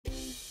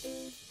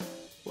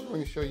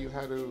going to show you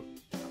how to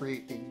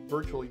create a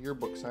virtual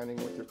yearbook signing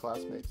with your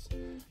classmates.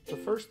 The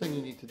first thing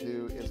you need to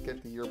do is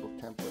get the yearbook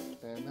template,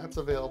 and that's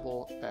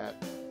available at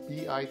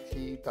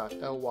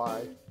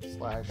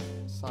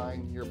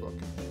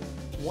bit.ly/signyearbook.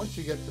 Once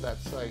you get to that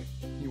site,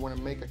 you want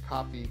to make a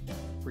copy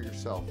for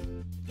yourself.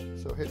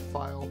 So hit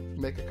File,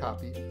 Make a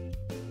Copy,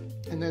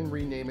 and then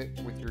rename it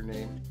with your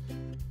name.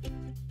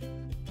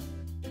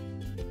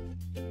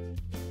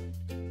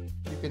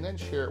 You can then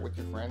share it with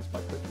your friends by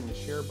clicking the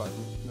share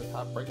button in the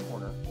top right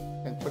corner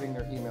and putting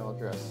their email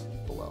address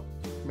below.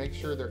 Make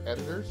sure they're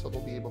editors so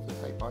they'll be able to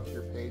type onto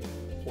your page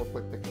or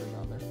put pictures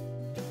on there.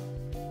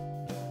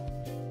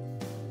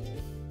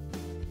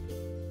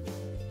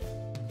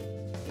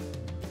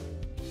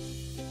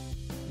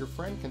 Your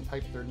friend can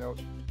type their note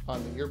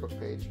on the yearbook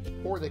page,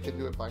 or they can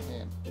do it by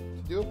hand.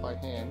 To do it by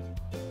hand,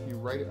 you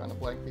write it on a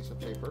blank piece of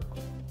paper,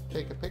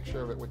 take a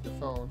picture of it with your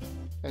phone,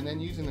 and then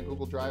using the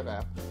Google Drive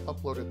app,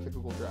 upload it to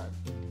Google Drive.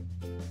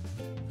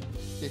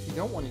 If you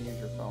don't want to use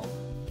your phone,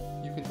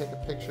 you can take a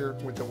picture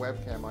with the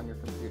webcam on your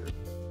computer.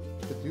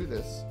 To do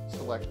this,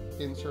 select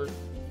Insert,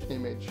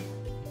 Image,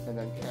 and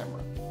then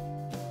Camera.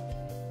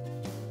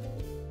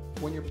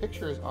 When your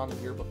picture is on the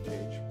yearbook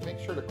page, make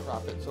sure to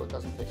crop it so it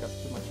doesn't take up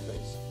too much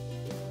space.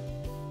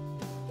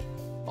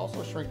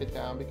 Also shrink it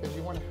down because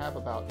you want to have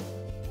about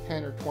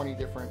 10 or 20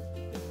 different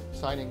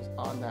signings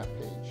on that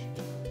page.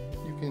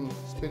 You can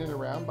spin it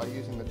around by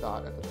using the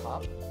dot at the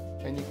top,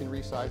 and you can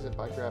resize it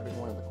by grabbing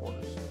one of the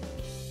corners.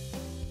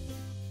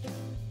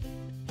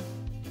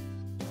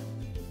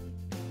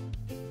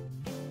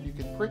 You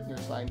can print your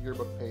signed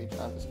yearbook page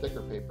onto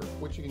sticker paper,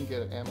 which you can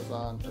get at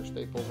Amazon or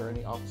Staples or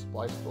any office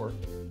supply store,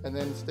 and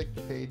then stick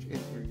the page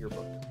into your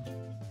yearbook.